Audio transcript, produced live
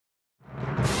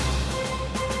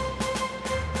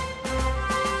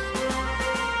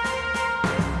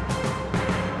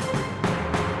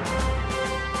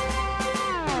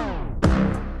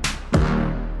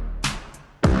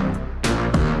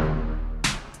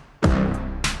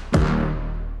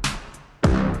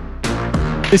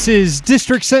This is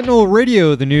District Sentinel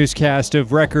Radio, the newscast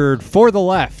of record for the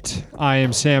left. I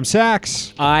am Sam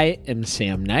Sachs. I am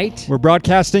Sam Knight. We're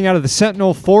broadcasting out of the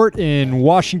Sentinel Fort in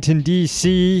Washington,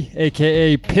 D.C.,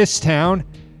 a.k.a. Pisstown.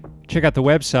 Check out the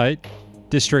website,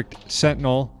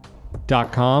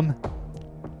 districtsentinel.com.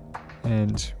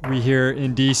 And we here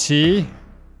in D.C.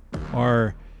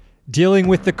 are dealing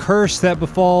with the curse that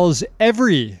befalls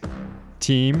every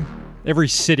team, every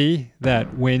city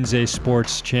that wins a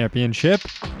sports championship.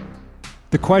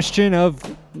 The question of,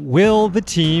 will the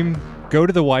team go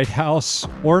to the White House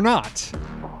or not?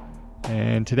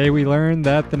 And today we learned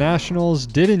that the Nationals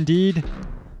did indeed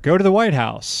go to the White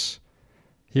House.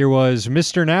 Here was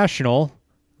Mr. National,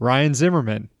 Ryan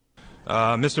Zimmerman.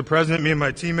 Mr. President, me and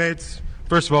my teammates,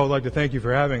 first of all, I'd like to thank you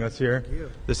for having us here.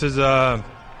 This is an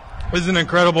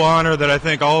incredible honor that I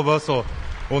think all of us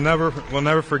will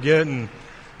never forget, and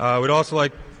we'd also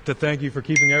like to thank you for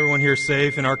keeping everyone here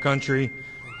safe in our country.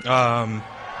 And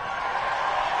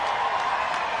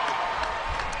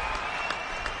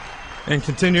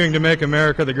continuing to make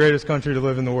America the greatest country to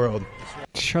live in the world.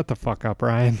 Shut the fuck up,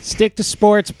 Ryan. Stick to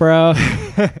sports, bro.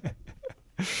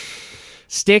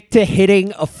 Stick to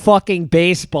hitting a fucking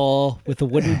baseball with a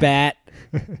wooden bat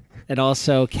and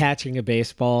also catching a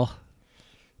baseball.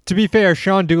 To be fair,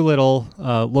 Sean Doolittle,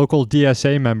 local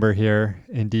DSA member here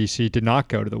in D.C., did not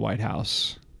go to the White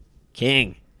House.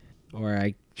 King. Or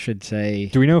I should say...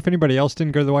 Do we know if anybody else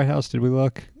didn't go to the White House? Did we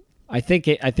look? I think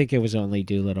it was only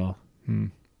Doolittle.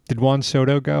 Did Juan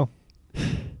Soto go?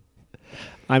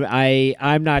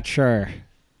 I'm not sure.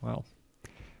 Well,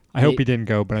 I hope he didn't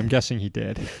go, but I'm guessing he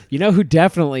did. You know who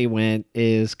definitely went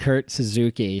is Kurt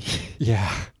Suzuki.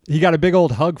 Yeah. He got a big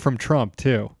old hug from Trump,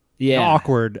 too. Yeah.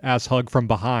 Awkward ass hug from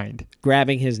behind.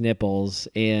 Grabbing his nipples,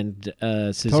 and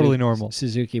totally normal.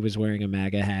 Suzuki was wearing a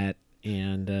MAGA hat,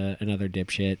 and another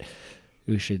dipshit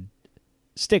who should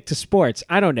stick to sports.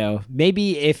 I don't know.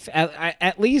 Maybe if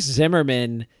at least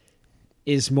Zimmerman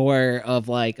is more of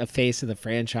like a face of the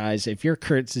franchise. If you're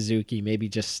Kurt Suzuki, maybe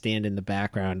just stand in the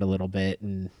background a little bit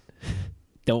and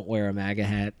don't wear a MAGA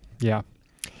hat. Yeah.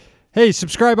 Hey,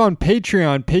 subscribe on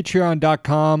Patreon,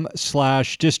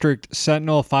 patreon.com/District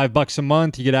Sentinel, $5 a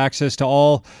month. You get access to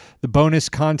all the bonus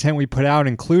content we put out,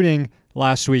 including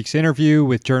last week's interview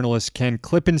with journalist Ken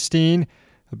Klippenstein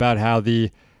about how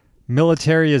the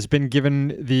military has been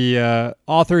given the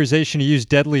authorization to use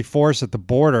deadly force at the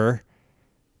border.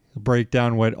 We'll break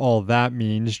down what all that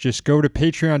means. Just go to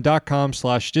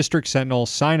patreon.com/District Sentinel.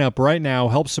 Sign up right now.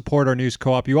 Help support our news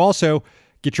co-op. You also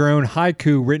get your own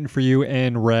haiku written for you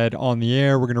and read on the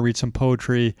air. We're going to read some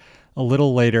poetry a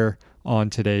little later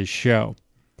on today's show.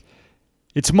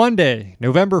 It's Monday,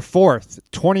 November 4th,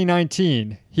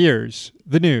 2019. Here's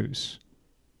the news.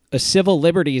 A civil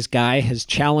liberties guy has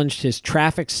challenged his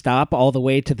traffic stop all the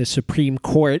way to the Supreme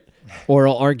Court.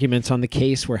 Oral arguments on the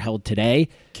case were held today.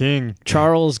 King.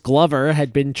 Charles Glover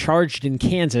had been charged in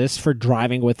Kansas for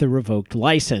driving with a revoked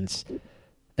license.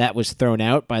 That was thrown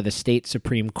out by the state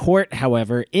Supreme Court,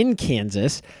 however, in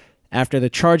Kansas, after the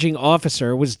charging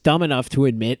officer was dumb enough to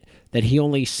admit that he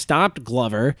only stopped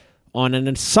Glover on an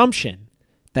assumption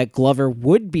that Glover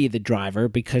would be the driver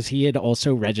because he had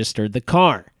also registered the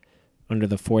car. Under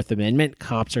the Fourth Amendment,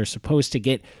 cops are supposed to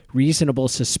get reasonable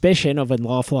suspicion of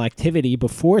unlawful activity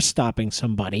before stopping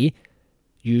somebody.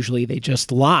 Usually they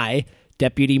just lie.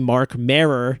 Deputy Mark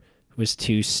Marer was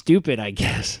too stupid, I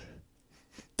guess.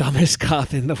 Dumbest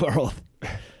cop in the world.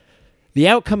 The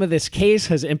outcome of this case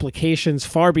has implications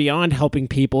far beyond helping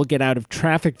people get out of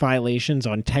traffic violations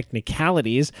on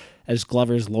technicalities. As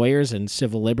Glover's lawyers and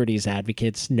civil liberties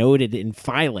advocates noted in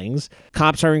filings,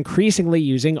 cops are increasingly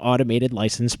using automated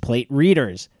license plate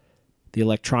readers. The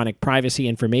Electronic Privacy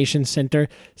Information Center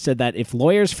said that if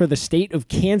lawyers for the state of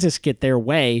Kansas get their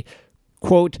way,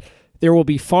 quote, there will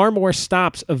be far more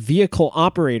stops of vehicle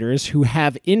operators who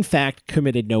have in fact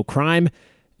committed no crime,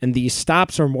 and these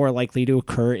stops are more likely to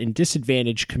occur in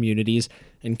disadvantaged communities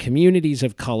and communities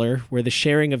of color where the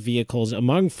sharing of vehicles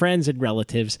among friends and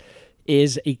relatives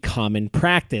is a common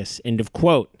practice, end of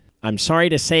quote. I'm sorry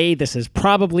to say this is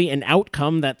probably an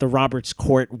outcome that the Roberts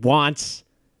Court wants.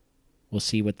 We'll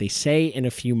see what they say in a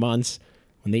few months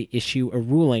when they issue a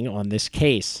ruling on this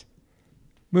case.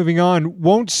 Moving on,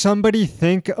 won't somebody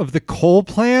think of the coal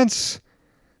plants?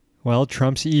 Well,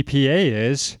 Trump's EPA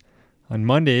is. On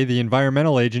Monday, the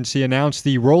Environmental Agency announced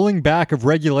the rolling back of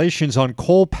regulations on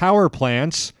coal power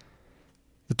plants.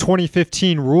 The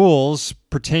 2015 rules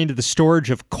pertain to the storage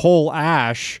of coal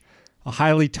ash, a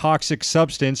highly toxic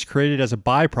substance created as a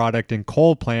byproduct in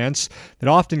coal plants that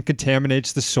often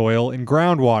contaminates the soil and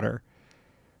groundwater.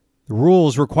 The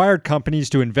rules required companies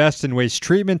to invest in waste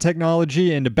treatment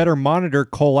technology and to better monitor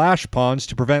coal ash ponds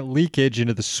to prevent leakage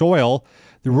into the soil.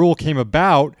 The rule came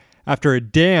about after a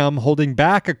dam holding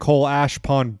back a coal ash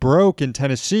pond broke in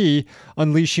Tennessee,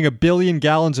 unleashing 1 billion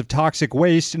gallons of toxic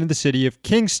waste into the city of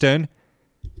Kingston.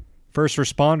 First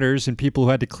responders and people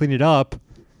who had to clean it up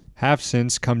have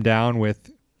since come down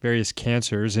with various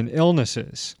cancers and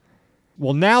illnesses.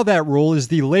 Well, now that rule is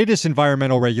the latest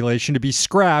environmental regulation to be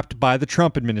scrapped by the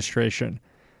Trump administration.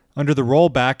 Under the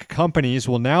rollback, companies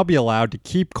will now be allowed to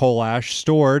keep coal ash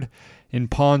stored in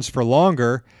ponds for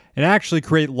longer and actually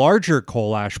create larger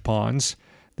coal ash ponds.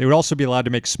 They would also be allowed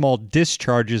to make small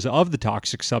discharges of the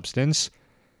toxic substance.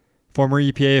 Former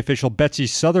EPA official Betsy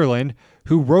Sutherland,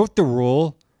 who wrote the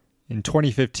rule in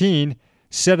 2015,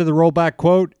 said of the rollback,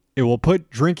 quote, "It will put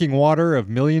drinking water of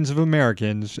millions of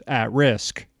Americans at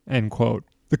risk." End quote.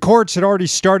 The courts had already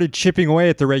started chipping away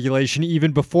at the regulation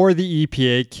even before the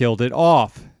EPA killed it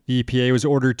off. The EPA was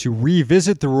ordered to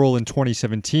revisit the rule in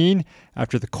 2017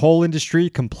 after the coal industry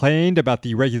complained about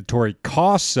the regulatory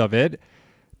costs of it.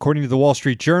 According to the Wall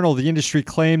Street Journal, the industry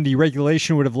claimed the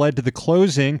regulation would have led to the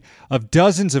closing of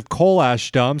dozens of coal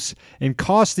ash dumps and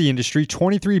cost the industry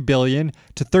 $23 billion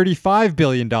to $35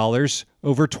 billion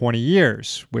over 20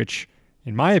 years, which,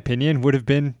 in my opinion, would have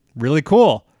been really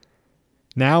cool.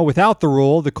 Now, without the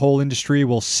rule, the coal industry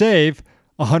will save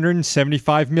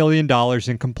 $175 million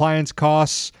in compliance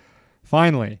costs.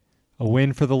 Finally, a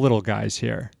win for the little guys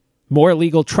here. More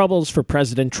legal troubles for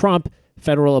President Trump.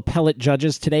 Federal appellate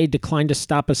judges today declined to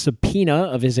stop a subpoena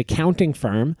of his accounting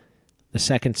firm. The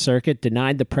Second Circuit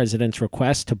denied the president's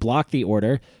request to block the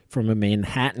order from a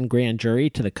Manhattan grand jury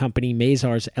to the company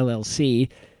Mazars LLC.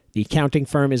 The accounting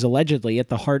firm is allegedly at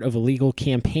the heart of illegal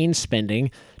campaign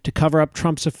spending to cover up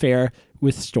Trump's affair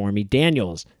with Stormy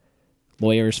Daniels.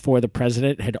 Lawyers for the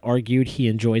president had argued he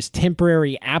enjoys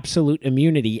temporary absolute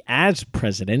immunity as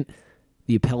president.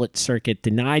 The appellate circuit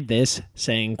denied this,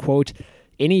 saying, quote,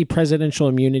 "Any presidential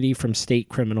immunity from state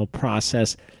criminal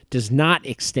process does not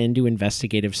extend to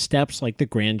investigative steps like the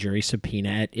grand jury subpoena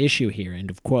at issue here,"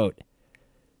 end of quote.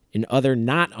 In other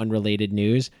not unrelated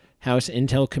news, House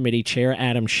Intel Committee Chair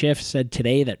Adam Schiff said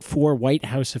today that 4 White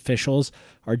House officials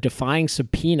are defying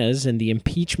subpoenas in the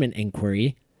impeachment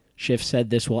inquiry. Schiff said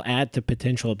this will add to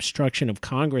potential obstruction of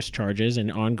Congress charges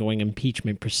in ongoing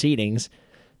impeachment proceedings.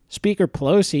 Speaker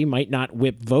Pelosi might not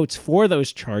whip votes for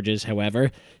those charges,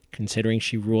 however, considering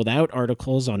she ruled out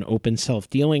articles on open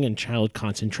self-dealing and child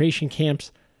concentration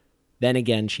camps. Then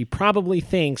again, she probably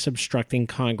thinks obstructing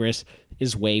Congress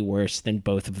is way worse than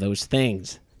both of those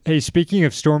things. Hey, speaking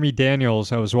of Stormy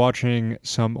Daniels, I was watching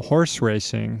some horse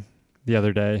racing the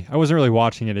other day. I wasn't really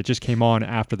watching it. It just came on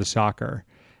after the soccer.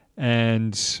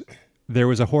 And there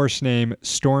was a horse named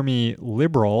Stormy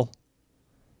Liberal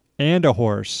and a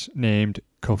horse named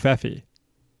Covfefe.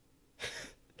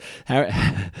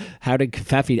 How did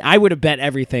Covfefe? I would have bet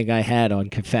everything I had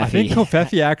on Covfefe. I think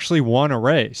Covfefe actually won a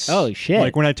race. Oh, shit.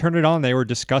 Like when I turned it on, they were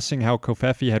discussing how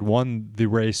Covfefe had won the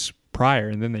race prior,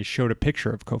 and then they showed a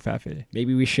picture of Covfefe.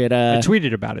 Maybe we should... I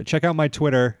tweeted about it. Check out my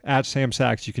Twitter,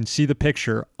 @SamSachs. You can see the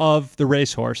picture of the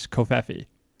racehorse, Covfefe.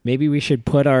 Maybe we should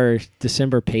put our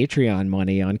December Patreon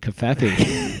money on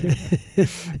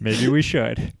Covfefe. Maybe we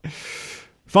should.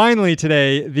 Finally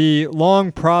today, the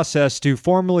long process to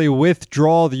formally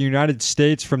withdraw the United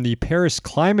States from the Paris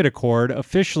Climate Accord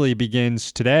officially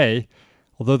begins today.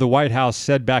 Although the White House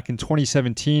said back in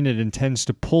 2017 it intends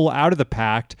to pull out of the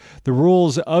pact, the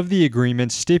rules of the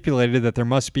agreement stipulated that there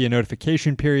must be a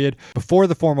notification period before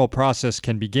the formal process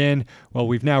can begin. Well,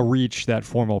 we've now reached that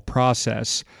formal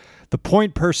process. The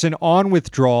point person on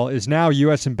withdrawal is now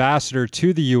U.S. Ambassador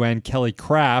to the UN, Kelly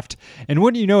Craft. And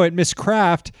wouldn't you know it, Miss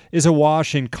Craft is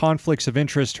awash in conflicts of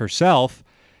interest herself.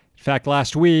 In fact,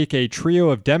 last week, a trio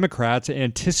of Democrats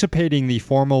anticipating the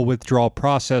formal withdrawal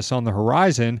process on the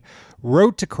horizon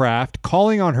wrote to Craft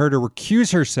calling on her to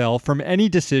recuse herself from any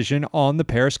decision on the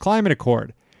Paris Climate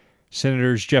Accord.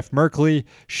 Senators Jeff Merkley,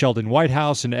 Sheldon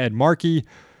Whitehouse, and Ed Markey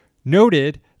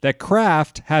noted that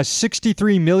Craft has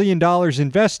 $63 million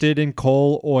invested in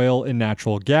coal, oil, and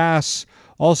natural gas.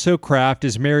 Also, Craft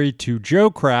is married to Joe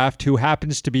Craft, who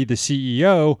happens to be the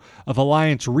CEO of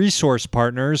Alliance Resource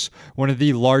Partners, one of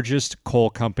the largest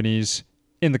coal companies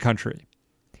in the country.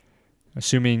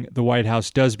 Assuming the White House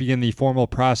does begin the formal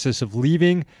process of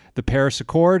leaving the Paris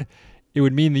Accord, it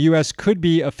would mean the U.S. could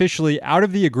be officially out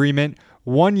of the agreement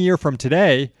 1 year from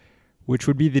today, which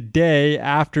would be the day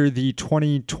after the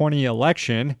 2020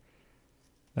 election.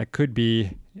 That could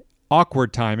be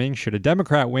awkward timing should a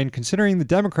Democrat win, considering the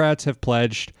Democrats have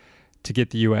pledged to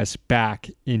get the U.S. back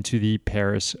into the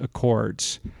Paris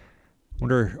Accords.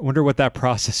 Wonder what that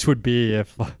process would be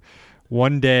if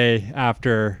one day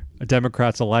after a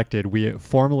Democrat's elected, we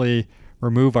formally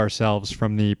remove ourselves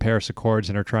from the Paris Accords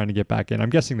and are trying to get back in. I'm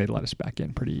guessing they'd let us back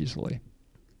in pretty easily.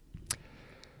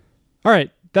 All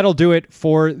right, that'll do it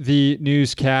for the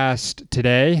newscast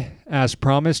today. As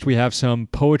promised, we have some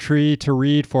poetry to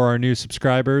read for our new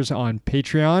subscribers on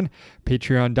Patreon,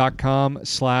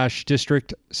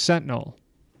 patreon.com/District Sentinel.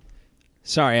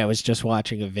 Sorry, I was just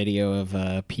watching a video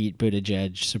of Pete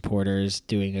Buttigieg supporters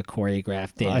doing a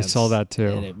choreographed dance. I saw that too.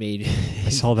 And I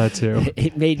saw that too.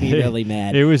 It made me really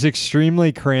mad. It was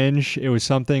extremely cringe. It was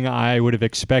something I would have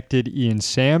expected Ian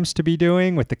Sams to be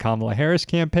doing with the Kamala Harris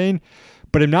campaign.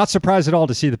 But I'm not surprised at all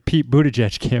to see the Pete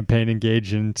Buttigieg campaign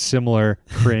engage in similar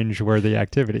cringe-worthy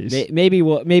activities. Maybe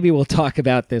we'll talk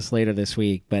about this later this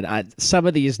week. But some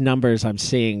of these numbers I'm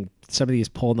seeing, some of these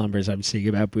poll numbers I'm seeing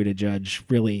about Buttigieg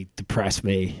really depress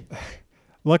me.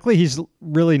 Luckily, he's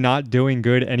really not doing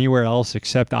good anywhere else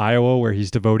except Iowa, where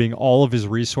he's devoting all of his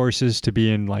resources to be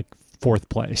in like fourth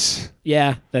place.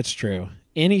 Yeah, that's true.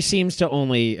 And he seems to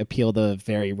only appeal to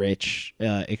very rich,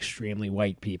 extremely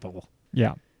white people.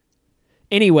 Yeah.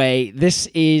 Anyway, this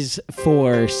is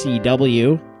for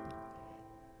CW.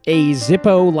 A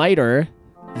Zippo lighter,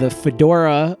 the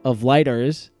fedora of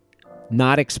lighters,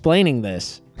 not explaining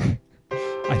this.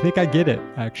 I think I get it,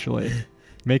 actually.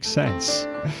 Makes sense.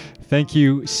 Thank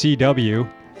you, CW.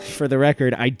 For the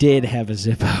record, I did have a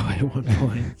Zippo at one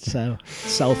point, so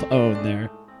self-owned there.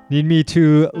 Need me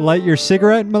to light your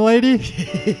cigarette, milady?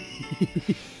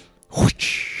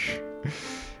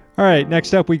 All right,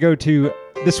 next up we go to,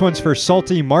 this one's for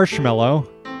Salty Marshmallow.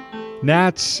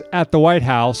 Nats at the White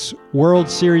House, World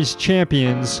Series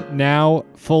champions, now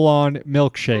full-on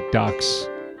milkshake ducks.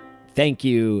 Thank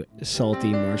you, Salty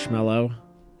Marshmallow.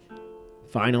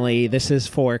 Finally, this is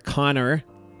for Connor.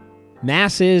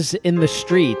 Masses in the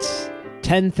streets,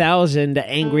 10,000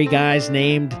 angry guys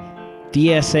named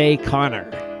DSA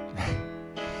Connor.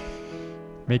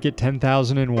 Make it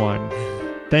 10,001.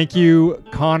 Thank you,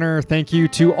 Connor. Thank you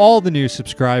to all the new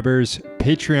subscribers.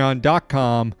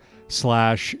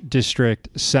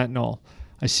 Patreon.com/District Sentinel.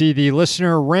 I see the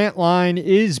listener rant line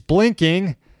is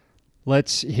blinking.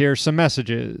 Let's hear some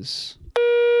messages.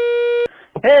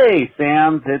 Hey,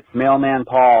 Sam. It's Mailman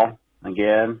Paul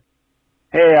again.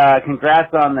 Hey,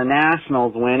 congrats on the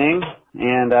Nationals winning.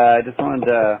 And I just wanted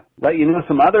to let you know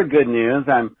some other good news.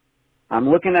 I'm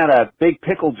looking at a big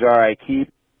pickle jar I keep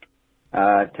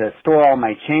to store all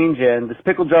my change in. This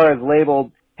pickle jar is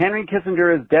labeled Henry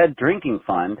Kissinger is Dead Drinking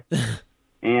Fund.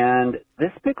 And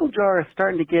this pickle jar is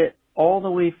starting to get all the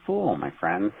way full, my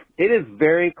friends. It is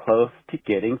very close to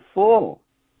getting full,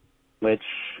 which,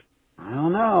 I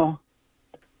don't know,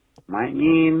 might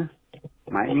mean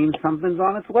something's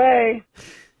on its way.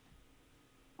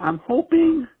 I'm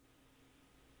hoping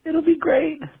it'll be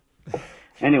great.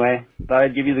 Anyway, thought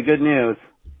I'd give you the good news.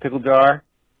 Pickle jar,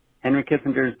 Henry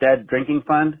Kissinger's Dead Drinking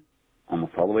Fund,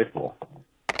 almost all the way full.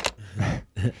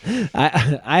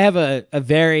 I have a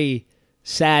very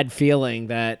sad feeling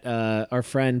that our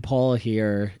friend Paul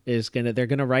here they're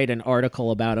gonna write an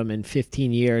article about him in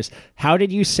 15 years. How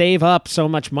did you save up so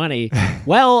much money?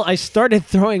 Well, I started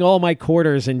throwing all my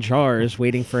quarters in jars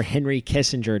waiting for Henry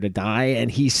Kissinger to die, and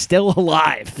he's still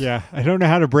alive. Yeah, I don't know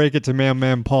how to break it to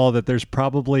Mailman Paul that there's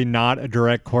probably not a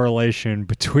direct correlation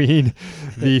between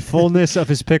the fullness of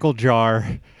his pickle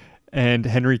jar and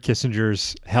Henry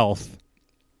Kissinger's health.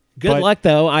 Good luck,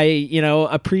 though. I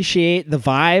appreciate the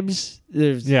vibes.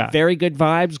 There's very good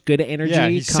vibes, good energy. Yeah,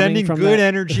 he's coming sending from good that.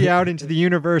 energy out into the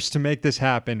universe to make this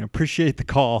happen. Appreciate the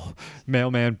call,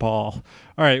 Mailman Paul.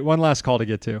 All right, one last call to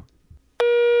get to.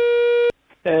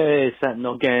 Hey,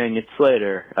 Sentinel Gang, it's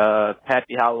Slater.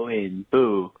 Happy Halloween.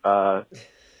 Boo.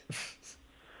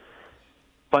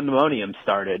 Pandemonium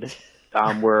started.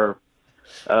 We're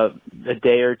a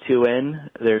day or two in.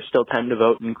 There's still time to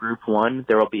vote in Group 1.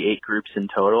 There will be 8 groups in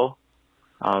total.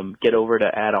 Get over to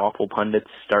 @AwfulPundits,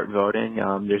 start voting.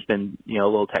 There's been, a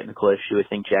little technical issue. I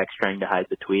think Jack's trying to hide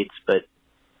the tweets, but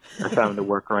I found a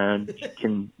workaround. You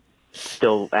can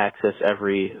still access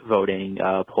every voting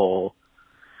poll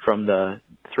from the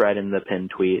thread in the pinned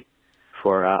tweet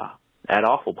for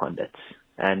 @AwfulPundits.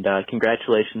 And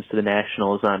congratulations to the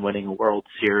Nationals on winning a World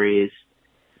Series.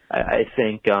 I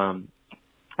think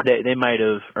they might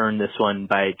have earned this one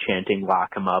by chanting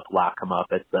lock 'em up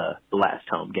at the last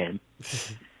home game.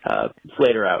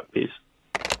 Slater out. Peace.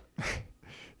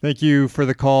 Thank you for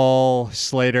the call,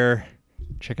 Slater.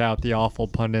 Check out the Awful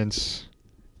Pundits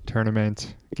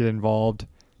tournament. Get involved.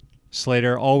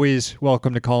 Slater, always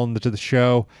welcome to call into the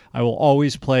show. I will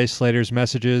always play Slater's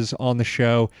messages on the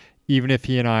show, even if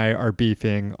he and I are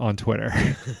beefing on Twitter.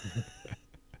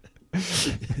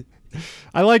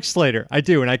 I like Slater. I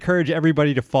do. And I encourage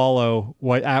everybody to follow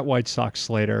at White Sox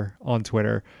Slater on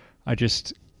Twitter. I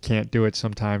just can't do it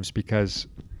sometimes because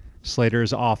Slater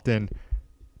is often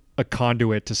a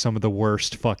conduit to some of the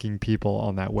worst fucking people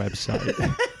on that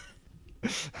website.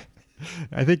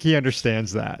 I think he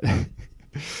understands that.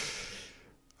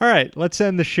 All right, let's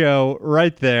end the show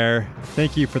right there.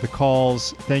 Thank you for the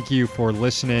calls. Thank you for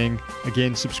listening.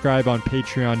 Again, subscribe on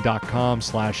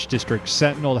patreon.com/District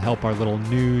Sentinel to help our little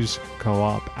news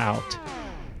co-op out.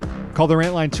 Call the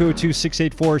rant line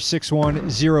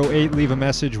 202-684-6108. Leave a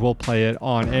message. We'll play it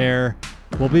on air.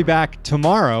 We'll be back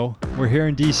tomorrow. We're here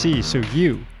in D.C., so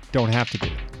you don't have to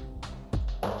be.